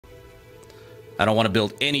I don't want to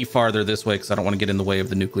build any farther this way because I don't want to get in the way of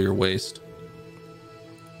the nuclear waste.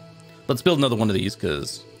 Let's build another one of these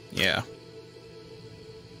because, yeah.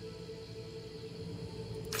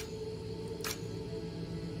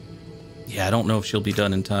 Yeah, I don't know if she'll be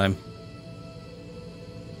done in time.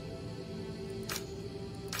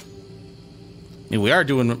 I mean, we are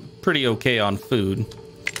doing pretty okay on food.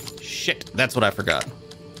 Shit, that's what I forgot.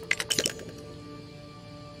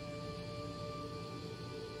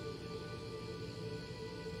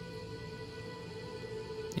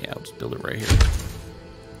 Yeah, I'll just build it right here.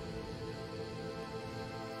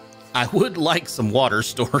 I would like some water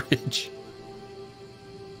storage.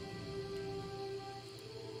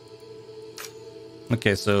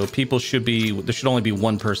 Okay, so people should be... There should only be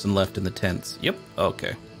one person left in the tents. Yep,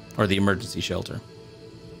 okay. Or the emergency shelter.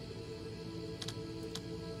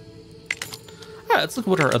 Alright, let's look at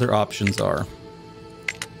what our other options are.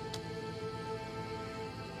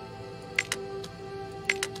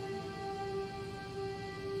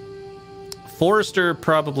 Forester,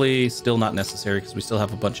 probably still not necessary because we still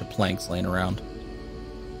have a bunch of planks laying around.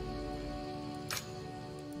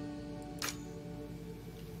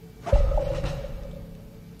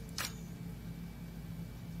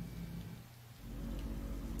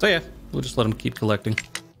 So yeah, we'll just let them keep collecting.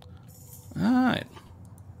 Alright.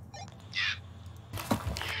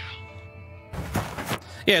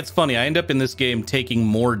 Yeah, it's funny. I end up in this game taking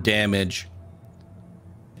more damage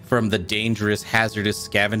from the dangerous, hazardous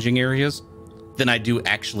scavenging areas than I do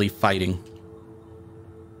actually fighting.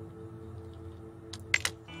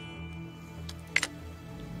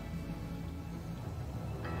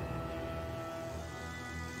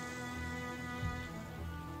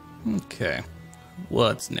 Okay.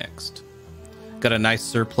 What's next? Got a nice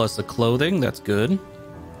surplus of clothing. That's good.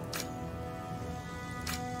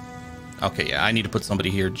 Okay, yeah, I need to put somebody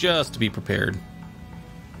here just to be prepared.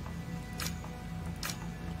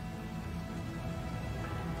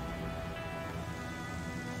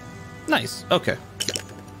 Nice. Okay.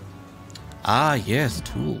 Ah, yes,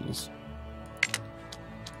 tools.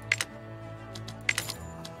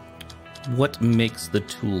 What makes the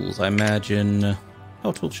tools? I imagine...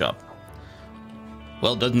 Oh, tool shop.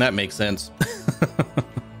 Well, doesn't that make sense?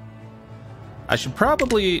 I should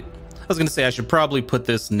probably... I was going to say I should probably put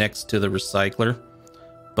this next to the recycler,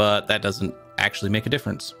 but that doesn't actually make a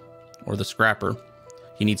difference. Or the scrapper.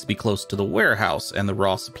 He needs to be close to the warehouse and the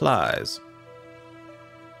raw supplies.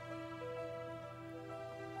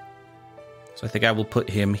 So I think I will put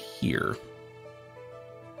him here.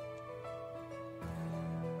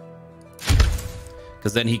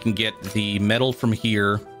 Because then he can get the metal from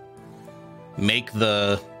here, make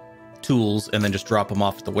the tools, and then just drop them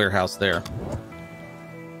off at the warehouse there.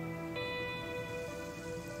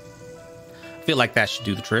 I feel like that should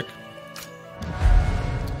do the trick.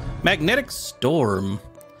 Magnetic storm.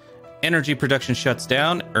 Energy production shuts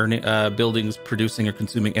down. Buildings producing or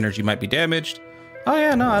consuming energy might be damaged. Oh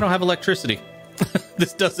yeah, no, I don't have electricity.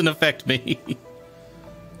 This doesn't affect me.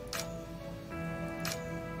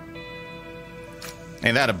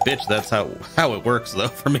 Ain't that a bitch? That's how it works, though,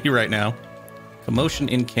 for me right now. Commotion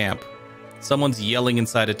in camp. Someone's yelling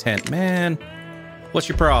inside a tent. Man, what's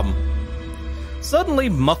your problem? Suddenly,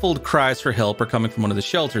 muffled cries for help are coming from one of the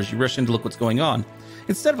shelters. You rush in to look what's going on.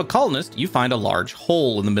 Instead of a colonist, you find a large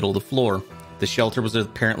hole in the middle of the floor. The shelter was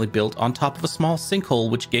apparently built on top of a small sinkhole,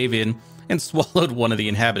 which gave in and swallowed one of the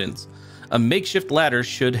inhabitants. A makeshift ladder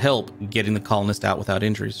should help getting the colonist out without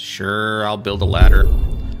injuries. Sure, I'll build a ladder.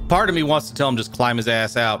 Part of me wants to tell him just climb his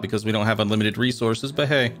ass out because we don't have unlimited resources, but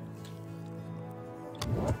hey.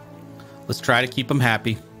 Let's try to keep him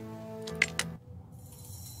happy.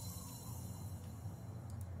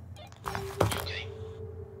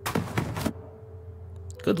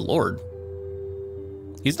 Good lord.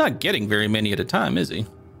 He's not getting very many at a time, is he?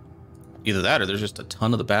 Either that or there's just a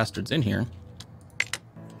ton of the bastards in here.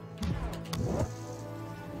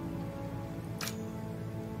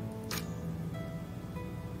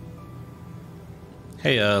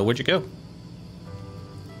 Hey, where'd you go?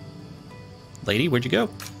 Lady, where'd you go?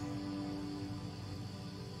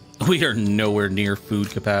 We are nowhere near food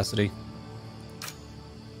capacity.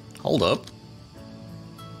 Hold up.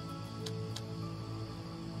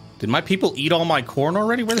 Did my people eat all my corn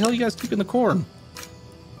already? Where the hell are you guys keeping the corn?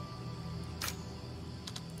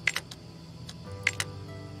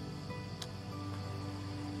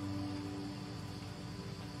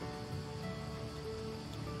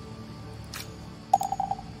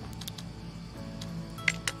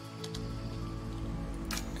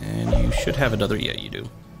 And you should have another... Yeah, you do.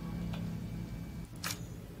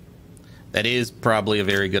 That is probably a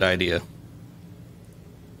very good idea.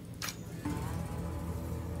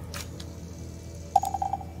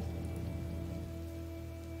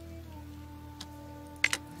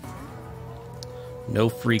 No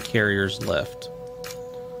free carriers left.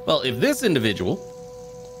 Well, if this individual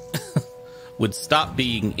would stop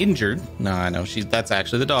being injured... No, I know. That's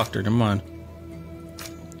actually the doctor. Never mind.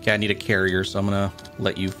 Okay, I need a carrier, so I'm going to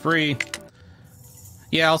let you free.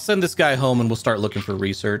 Yeah, I'll send this guy home and we'll start looking for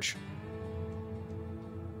research.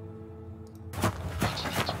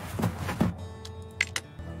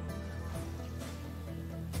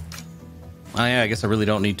 Oh, yeah, I guess I really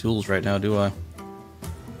don't need tools right now, do I?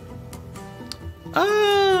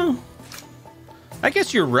 I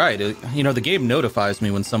guess you're right. You know, the game notifies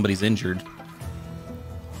me when somebody's injured.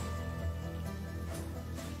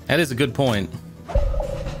 That is a good point.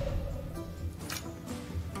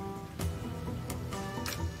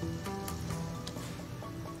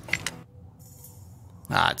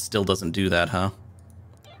 Ah, it still doesn't do that, huh?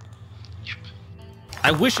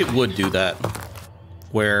 I wish it would do that.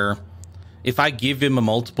 Where if I give him a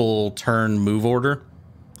multiple turn move order,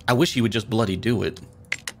 I wish he would just bloody do it.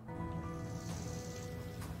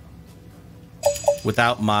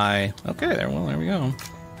 Without my... Okay, there we go.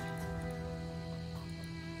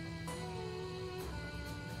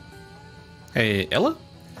 Hey, Ella?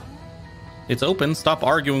 It's open. Stop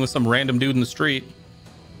arguing with some random dude in the street.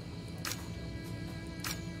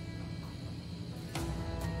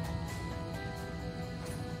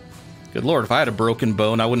 Good lord, if I had a broken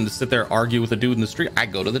bone, I wouldn't sit there argue with a dude in the street.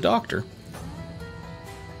 I'd go to the doctor.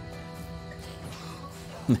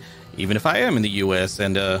 Even if I am in the US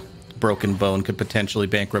and a broken bone could potentially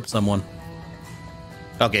bankrupt someone.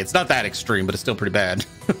 Okay, it's not that extreme, but it's still pretty bad.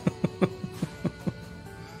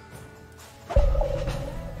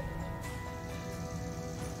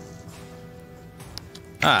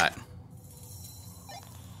 Alright.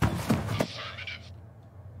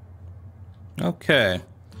 Okay.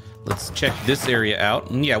 Let's check this area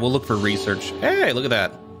out. And yeah, we'll look for research. Hey, look at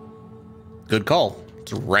that. Good call.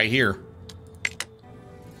 It's right here.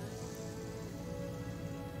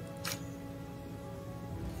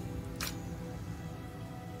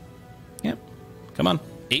 Yep. Come on.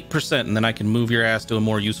 8%, and then I can move your ass to a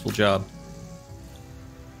more useful job.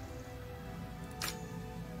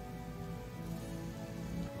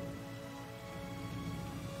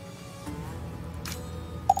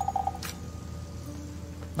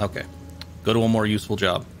 Okay. Go to a more useful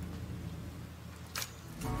job.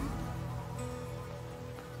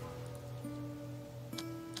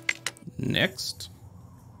 Next.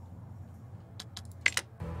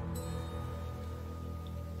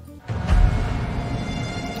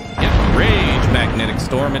 Yeah, rage magnetic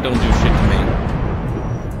storm. It don't do shit to me.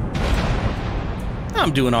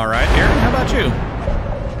 I'm doing all right, Aaron. How about you?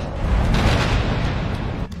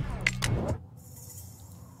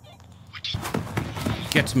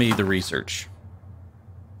 Get me the research.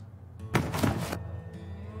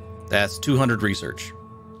 That's 200 research.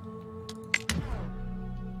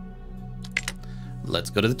 Let's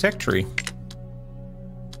go to the tech tree.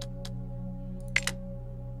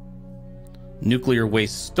 Nuclear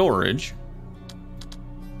waste storage.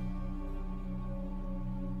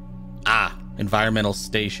 Ah, environmental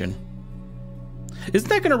station. Isn't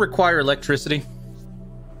that going to require electricity?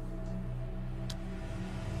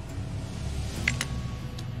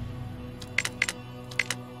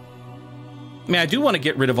 I mean, I do want to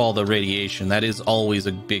get rid of all the radiation. That is always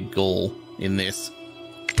a big goal in this.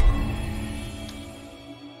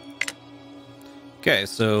 Okay,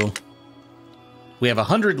 so we have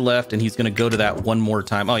 100 left, and he's going to go to that one more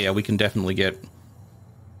time. Oh, yeah, we can definitely get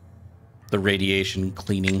the radiation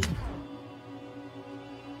cleaning.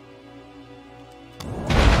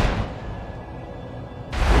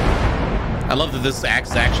 I love that this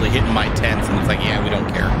axe is actually hitting my tents, and it's like, yeah, we don't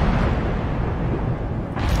care.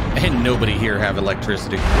 And nobody here have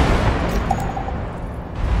electricity.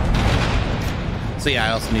 So yeah,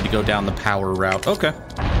 I also need to go down the power route. Okay.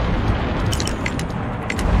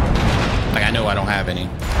 Like, I know I don't have any.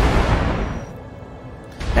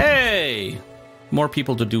 Hey! More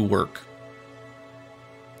people to do work.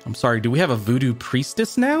 I'm sorry, do we have a voodoo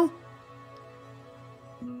priestess now?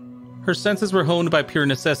 Her senses were honed by pure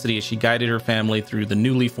necessity as she guided her family through the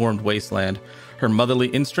newly formed wasteland. Her motherly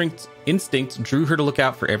instincts drew her to look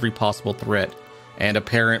out for every possible threat. And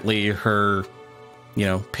apparently her, you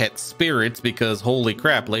know, pet spirits, because holy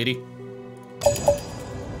crap, lady.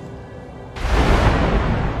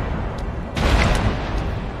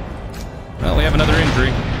 Well, we have another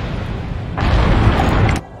injury.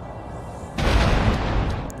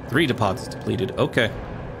 3 deposits depleted. Okay.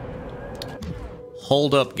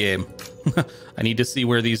 Hold up, game. I need to see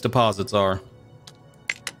where these deposits are.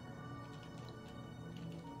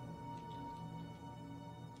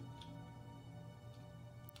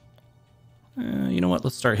 You know what?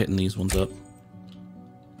 Let's start hitting these ones up.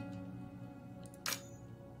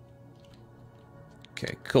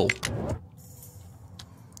 Cool.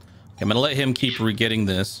 I'm gonna let him keep re-getting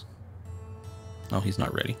this. Oh, he's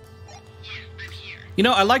not ready. You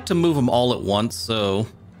know, I like to move them all at once, so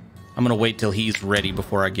I'm gonna wait till he's ready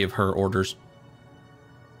before I give her orders.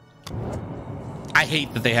 I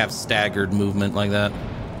hate that they have staggered movement like that.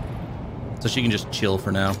 So she can just chill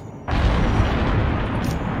for now.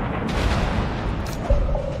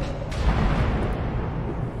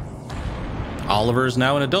 Oliver is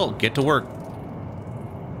now an adult. Get to work.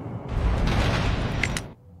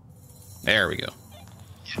 There we go.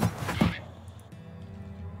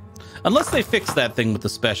 Unless they fix that thing with the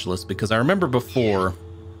specialist, because I remember before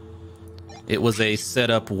it was a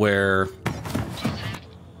setup where,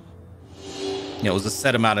 you know, it was a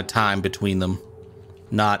set amount of time between them,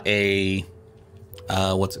 not a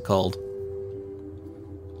what's it called?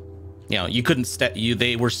 You know, you couldn't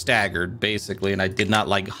they were staggered basically, and I did not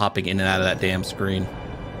like hopping in and out of that damn screen.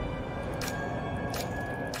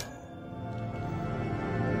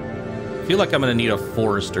 I feel like I'm gonna need a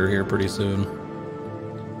forester here pretty soon.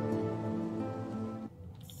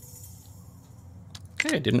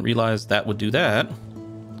 Okay, I didn't realize that would do that.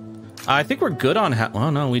 I think we're good on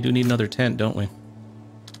oh no, we do need another tent, don't we?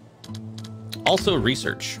 Also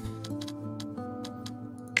research.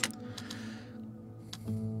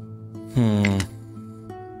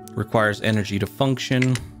 Requires energy to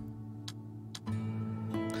function.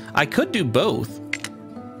 I could do both.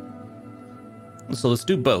 So let's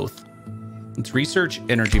do both. Let's research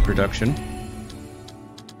energy production.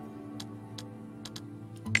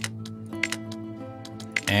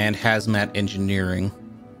 And hazmat engineering.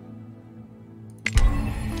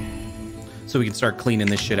 So we can start cleaning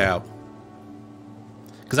this shit out.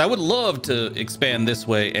 Because I would love to expand this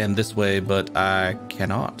way and this way, but I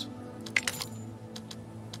cannot.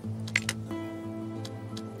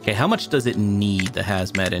 Okay, how much does it need, the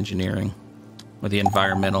hazmat engineering? Or the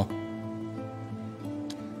environmental?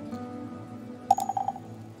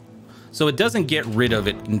 So it doesn't get rid of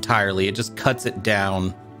it entirely, it just cuts it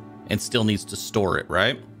down and still needs to store it,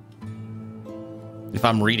 right? If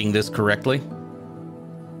I'm reading this correctly.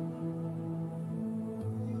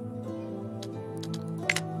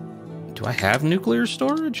 Do I have nuclear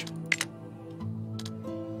storage?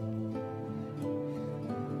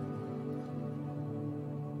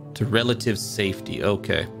 To relative safety,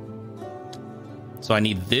 okay. So I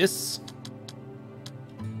need this.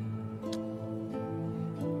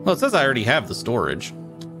 Well, it says I already have the storage.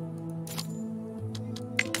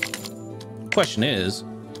 Question is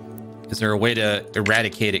there a way to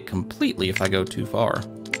eradicate it completely if I go too far?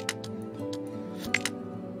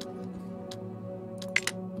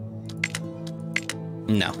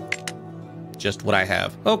 No. Just what I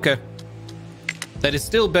have. Okay. That is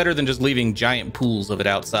still better than just leaving giant pools of it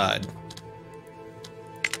outside.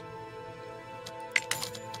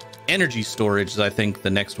 Energy storage is, I think,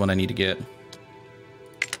 the next one I need to get.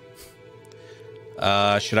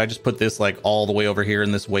 Should I just put this, like, all the way over here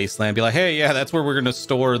in this wasteland? Be like, hey, yeah, that's where we're going to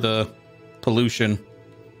store the pollution.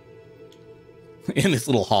 In this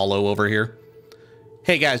little hollow over here.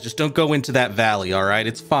 Hey, guys, just don't go into that valley, all right?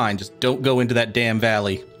 It's fine. Just don't go into that damn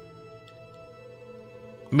valley.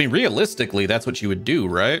 I mean, realistically, that's what you would do,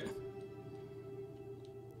 right?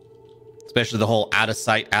 Especially the whole out of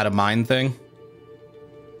sight, out of mind thing.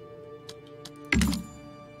 I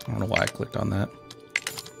don't know why I clicked on that.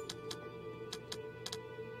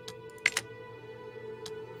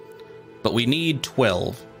 But we need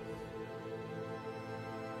 12.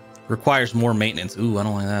 Requires more maintenance. Ooh, I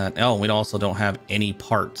don't like that. Oh, we also don't have any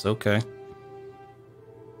parts. Okay.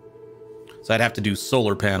 So I'd have to do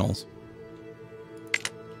solar panels.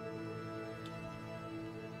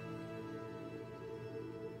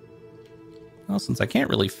 Well, since I can't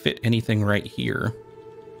really fit anything right here.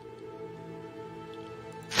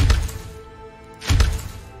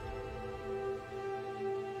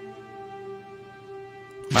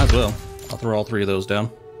 Might as well. I'll throw all 3 of those down.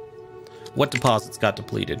 What deposits got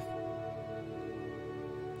depleted?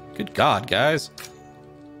 Good God, guys.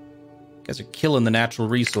 You guys are killing the natural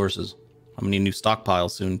resources. I'm gonna need a new stockpile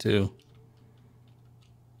soon, too.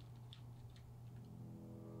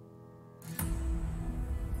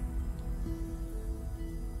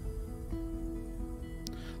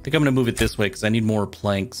 I think I'm gonna move it this way because I need more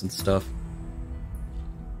planks and stuff.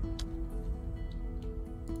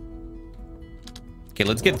 Okay,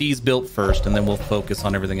 let's get these built first, and then we'll focus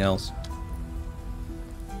on everything else.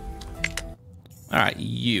 All right,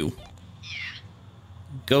 you.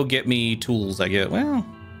 Go get me tools, I get. Well,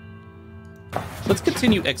 let's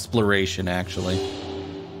continue exploration, actually.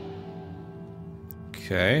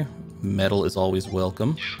 Okay, metal is always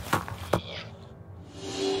welcome.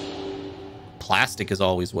 plastic is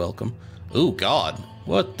always welcome. Ooh, God.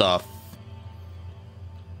 What the...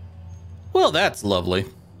 Well, that's lovely.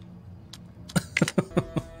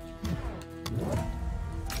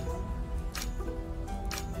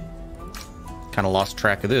 Kind of lost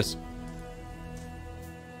track of this.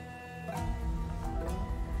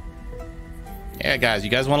 Yeah, guys, you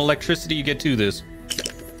guys want electricity, you get to this.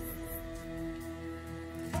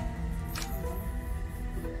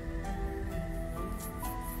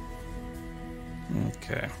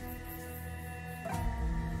 Okay.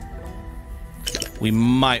 We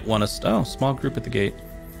might want to... Oh, small group at the gate.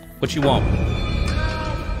 What you want?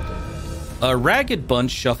 A ragged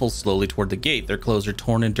bunch shuffles slowly toward the gate. Their clothes are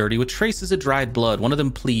torn and dirty with traces of dried blood. One of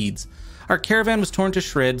them pleads. Our caravan was torn to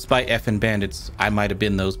shreds by effing bandits. I might have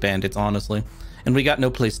been those bandits, honestly. And we got no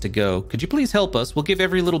place to go. Could you please help us? We'll give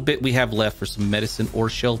every little bit we have left for some medicine or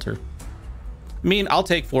shelter. I mean, I'll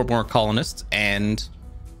take 4 more colonists, and...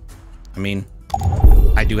 I mean,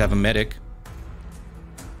 I do have a medic.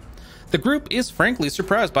 The group is frankly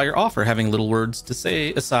surprised by your offer, having little words to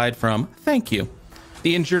say aside from thank you.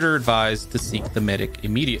 The injured are advised to seek the medic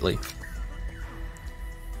immediately.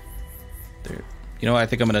 There. You know, I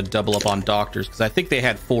think I'm going to double up on doctors, because I think they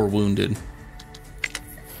had 4 wounded.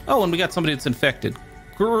 Oh, and we got somebody that's infected.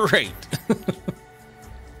 Great.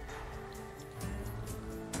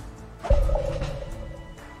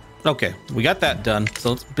 Okay, we got that done. So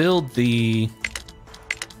let's build the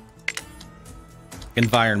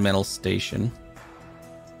environmental station.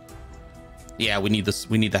 Yeah, we need this.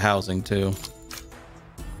 We need the housing too.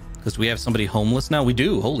 Because we have somebody homeless now. We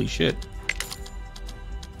do. Holy shit.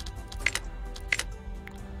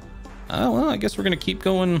 Oh, well, I guess we're going to keep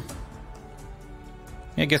going.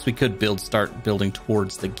 I guess we could start building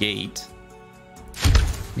towards the gate.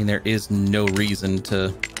 I mean, there is no reason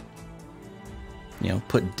to, you know,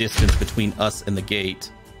 put distance between us and the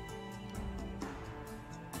gate.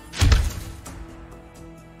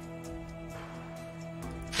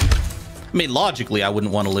 I mean, logically, I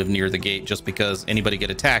wouldn't want to live near the gate just because anybody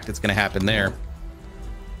get attacked, it's going to happen there.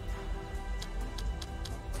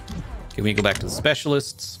 Okay, we go back to the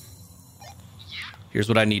specialists. Here's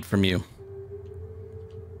what I need from you.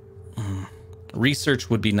 Research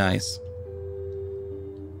would be nice.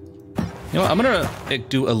 You know what? I'm going to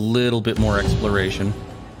do a little bit more exploration.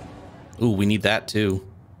 Ooh, we need that too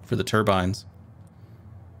for the turbines.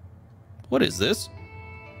 What is this?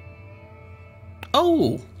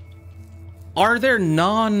 Oh! Are there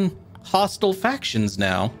non-hostile factions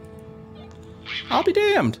now? I'll be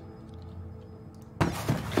damned.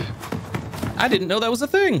 I didn't know that was a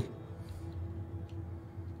thing.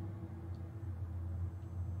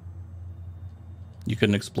 You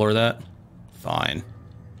couldn't explore that? Fine.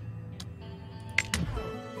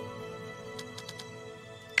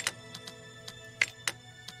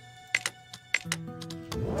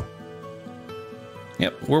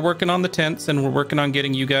 Yep, we're working on the tents and we're working on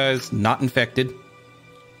getting you guys not infected.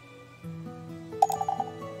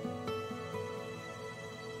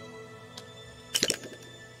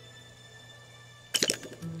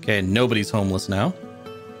 Okay, nobody's homeless now.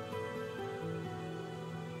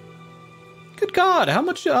 Good God, how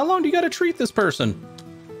long do you gotta treat this person?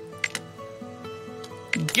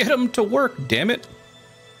 Get them to work, damn it.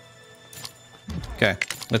 Okay,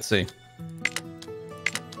 let's see.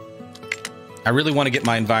 I really want to get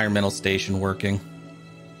my environmental station working.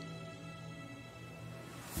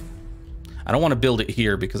 I don't want to build it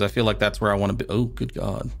here because I feel like that's where I want to be. Oh, good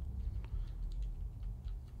God.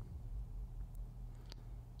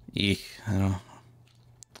 Eek, I don't know.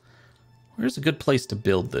 Where's a good place to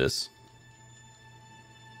build this?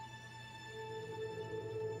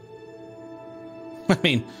 I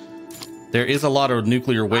mean, there is a lot of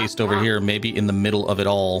nuclear waste over here, maybe in the middle of it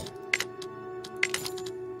all.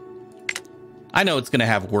 I know it's going to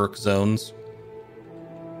have work zones.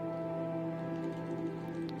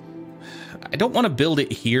 I don't want to build it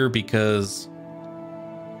here because,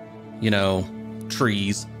 you know,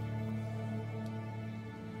 trees.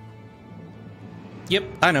 Yep,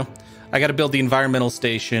 I know. I got to build the environmental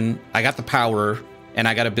station. I got the power, and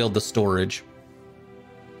I got to build the storage.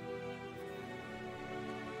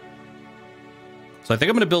 So I think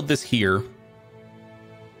I'm going to build this here.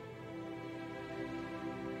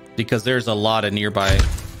 Because there's a lot of nearby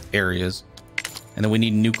areas. And then we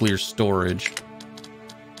need nuclear storage.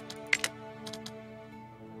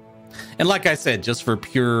 And like I said, just for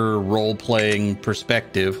pure role-playing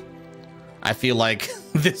perspective, I feel like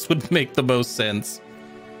this would make the most sense.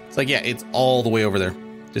 It's like, yeah, it's all the way over there.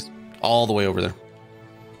 Just all the way over there.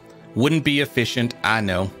 Wouldn't be efficient, I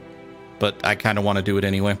know. But I kind of want to do it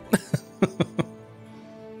anyway.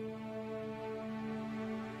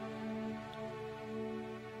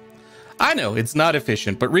 I know, it's not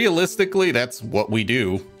efficient, but realistically, that's what we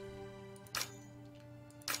do.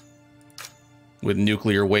 With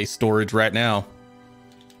nuclear waste storage right now.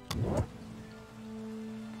 I'm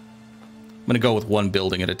gonna go with one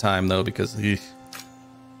building at a time, though, because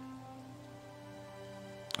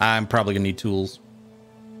I'm probably gonna need tools.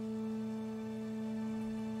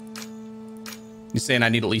 You saying I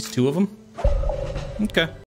need at least 2 of them? Okay.